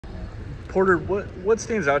Porter, what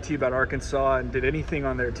stands out to you about Arkansas, and did anything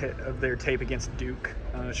on their tape against Duke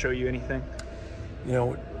show you anything? You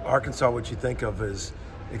know, Arkansas, what you think of is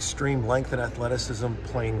extreme length and athleticism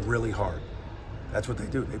playing really hard. That's what they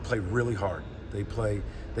do. They play really hard.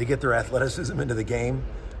 They get their athleticism into the game.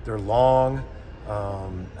 They're long,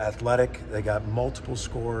 athletic. They got multiple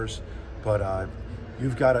scores, but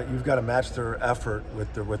you've got to match their effort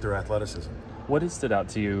with their athleticism. What has stood out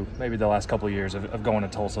to you maybe the last couple of years of going to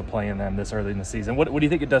Tulsa, playing them this early in the season? What do you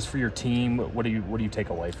think it does for your team? What do you take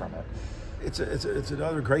away from it? It's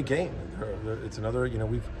another great game. It's another, you know,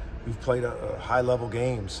 we've played high level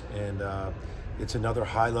games, and it's another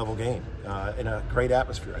high level game in a great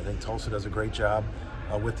atmosphere. I think Tulsa does a great job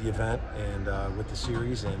with the event and with the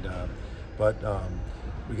series, and but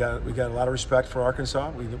we got a lot of respect for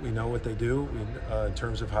Arkansas. We know what they do in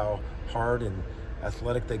terms of how hard and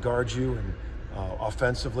athletic they guard you, and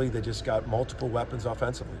offensively they just got multiple weapons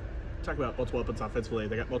offensively. Talk about multiple weapons offensively.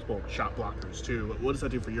 They got multiple shot blockers too. What does that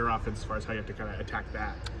do for your offense as far as how you have to kind of attack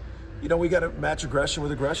that? You know, we got to match aggression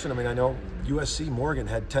with aggression. I mean, I know USC Morgan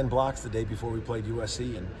had 10 blocks the day before we played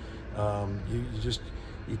USC, and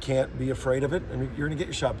you can't be afraid of it. I mean, you're going to get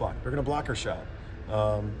your shot blocked. They're going to block our shot.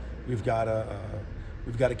 We've got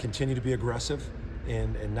to continue to be aggressive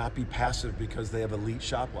and not be passive, because they have elite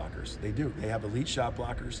shot blockers. They do. They have elite shot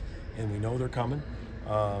blockers, and we know they're coming.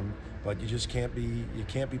 But you just can't be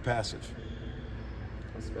passive.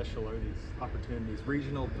 How special are these opportunities?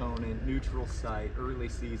 Regional opponent, neutral site, early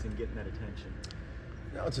season, getting that attention.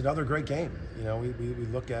 You know, it's another great game. You know, we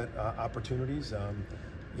look at opportunities.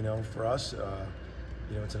 You know, for us,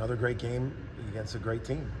 you know, it's another great game against a great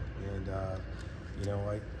team. And you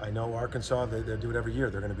know, I know Arkansas. They do it every year.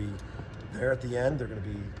 They're going to be there at the end. They're going to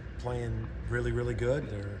be playing really, really good.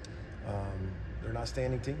 They're an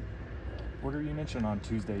outstanding team. Porter, you mentioned on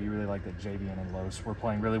Tuesday you really like that Javian and Los were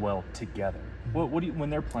playing really well together. What do you, when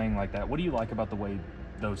they're playing like that, what do you like about the way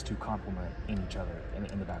those two complement in each other in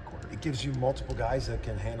the backcourt? It gives you multiple guys that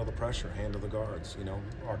can handle the pressure, handle the guards. You know,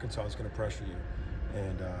 Arkansas is going to pressure you,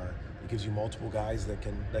 and it gives you multiple guys that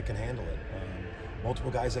can handle it. Multiple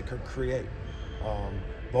guys that can create.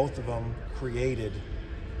 Both of them created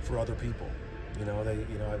for other people. You know,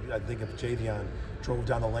 I think if Javian drove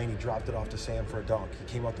down the lane, he dropped it off to Sam for a dunk. He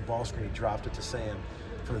came out the ball screen, he dropped it to Sam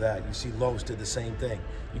for that. You see Los did the same thing.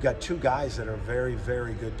 You got two guys that are very,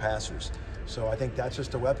 very good passers. So I think that's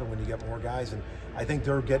just a weapon when you get more guys, and I think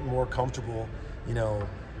they're getting more comfortable, you know,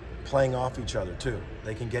 playing off each other too.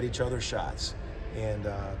 They can get each other shots, and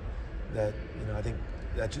that, you know, I think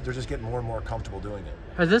that they're just getting more and more comfortable doing it.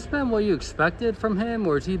 Has this been what you expected from him,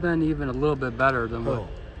 or has he been even a little bit better than what?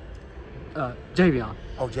 Javian.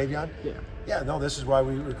 Oh, Javian? Yeah. Yeah, no, this is why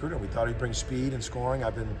we recruited him. We thought he'd bring speed and scoring.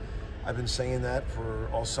 I've been saying that for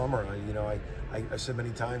all summer. I said many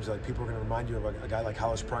times, like, people are going to remind you of a guy like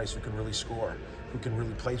Hollis Price, who can really score, who can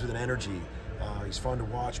really plays with an energy. He's fun to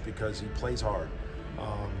watch because he plays hard.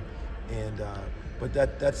 But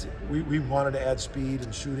that's we wanted to add speed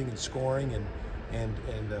and shooting and scoring,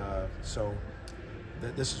 so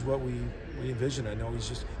this is what we envision. I know he's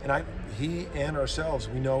just, and he and ourselves,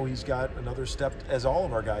 we know he's got another step, as all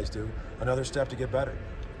of our guys do, another step to get better.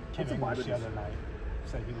 Kevin Bush the other night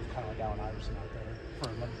said he was kind of like Allen Iverson out there for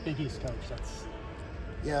a Big East coach. That's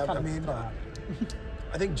I mean,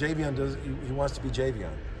 I think Javian does. He wants to be Javian.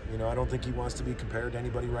 You know, I don't think he wants to be compared to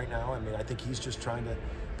anybody right now. I mean, I think he's just trying to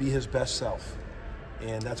be his best self,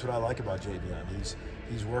 and that's what I like about Javian.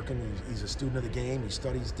 He's working. He's a student of the game. He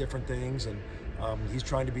studies different things, and he's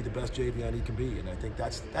trying to be the best Javian he can be. And I think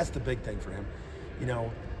that's the big thing for him. You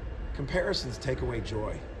know, comparisons take away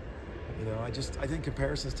joy. You know, I think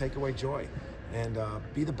comparisons take away joy, and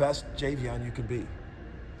be the best Javian you can be,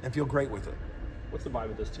 and feel great with it. What's the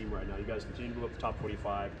vibe of this team right now? You guys continue to move up the top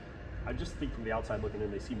 45. I just think from the outside looking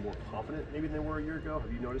in, they seem more confident maybe than they were a year ago.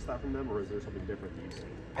 Have you noticed that from them, or is there something different that you see?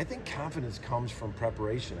 I think confidence comes from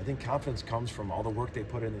preparation. I think confidence comes from all the work they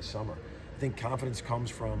put in this summer. I think confidence comes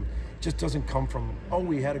from, just doesn't come from, oh,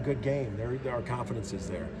 we had a good game. Our confidence is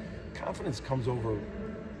there. Confidence comes over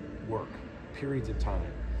work, periods of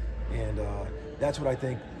time, and that's what I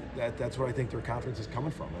think. That's what I think their confidence is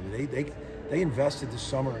coming from. I mean, they invested this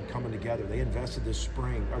summer in coming together. They invested this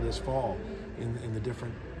spring or this fall in the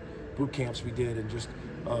different boot camps we did, and just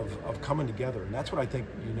of coming together. And that's what I think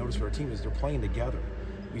you notice for our team, is they're playing together.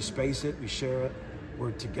 We space it, we share it,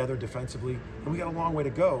 we're together defensively, and we got a long way to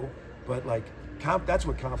go. But like, that's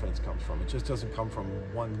what confidence comes from. It just doesn't come from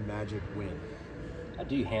one magic win. How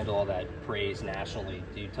do you handle all that praise nationally?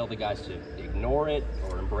 Do you tell the guys to ignore it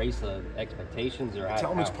or embrace the expectations, or tell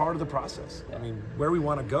them it's part of the process? Yeah. I mean, where we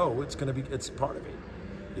want to go, it's part of it.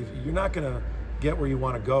 If you're not gonna get where you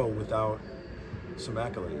want to go without some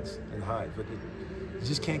accolades and highs. But you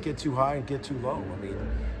just can't get too high and get too low. I mean,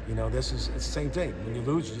 you know, it's the same thing. When you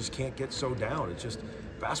lose, you just can't get so down. It's just,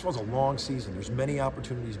 basketball's a long season. There's many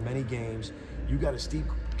opportunities, many games. You got to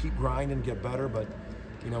keep grinding, get better. But,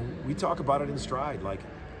 you know, we talk about it in stride. Like,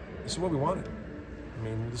 this is what we wanted. I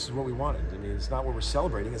mean, this is what we wanted. I mean, it's not what we're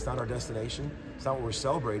celebrating. It's not our destination. It's not what we're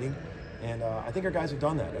celebrating. And I think our guys have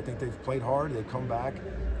done that. I think they've played hard. They've come back.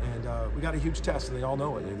 And we got a huge test, and they all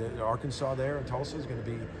know it. Arkansas there in Tulsa is going to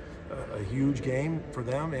be a huge game for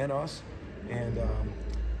them and us. And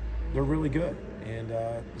they're really good. And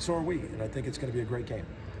so are we. And I think it's going to be a great game.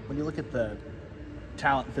 When you look at the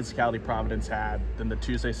talent and physicality Providence had, then the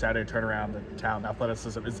Tuesday, Saturday turnaround, the talent and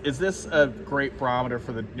athleticism, is this a great barometer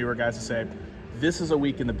for the newer guys to say, this is a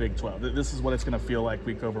week in the Big 12. This is what it's going to feel like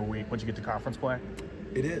week over week once you get to conference play?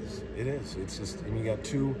 It is. It is. It's just, I mean, you got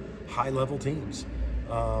two high-level teams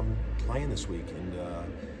playing this week, and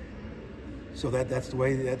so that's the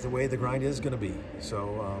way the grind is going to be.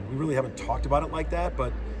 So we really haven't talked about it like that,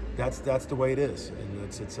 but that's the way it is, and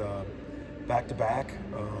it's back-to-back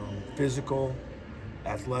physical,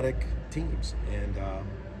 athletic teams, and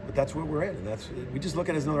but that's where we're in, and we just look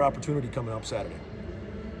at it as another opportunity coming up Saturday.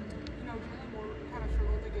 You know, Jalen Moore kind of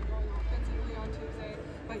struggled to get going offensively on Tuesday,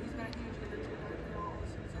 but he's been a huge number 2 guy for y'all all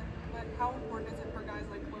season. But how important is it for guys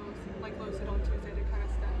like Close on Tuesday to kind of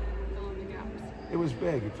step in and fill in the gaps? It was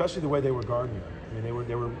big, especially the way they were guarding him. I mean,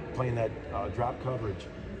 they were playing that drop coverage,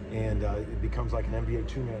 and it becomes like an NBA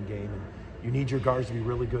 2-man game, and you need your guards to be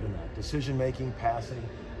really good in that. Decision making, passing,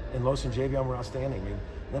 and Los and Javion were outstanding. I mean,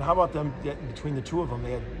 then how about them between the two of them?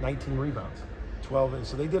 They had 19 rebounds, 12, and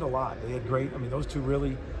so they did a lot. They had great. I mean, those two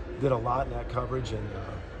really did a lot in that coverage, and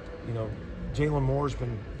you know, Jalen Moore's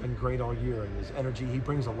been great all year, and his energy. He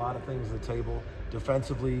brings a lot of things to the table,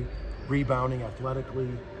 defensively, rebounding, athletically.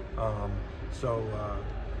 So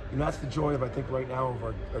you know, that's the joy of, I think, right now of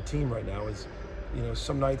our team right now is, you know,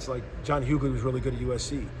 some nights like John Hughley was really good at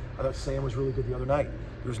USC. I thought Sam was really good the other night.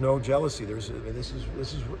 There's no jealousy. I mean, this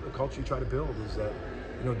is what the culture you try to build, is that,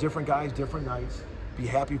 you know, different guys, different nights. Be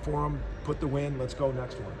happy for them. Put the win. Let's go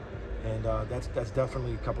next one. And that's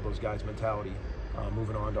definitely a couple of those guys' mentality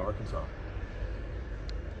moving on to Arkansas.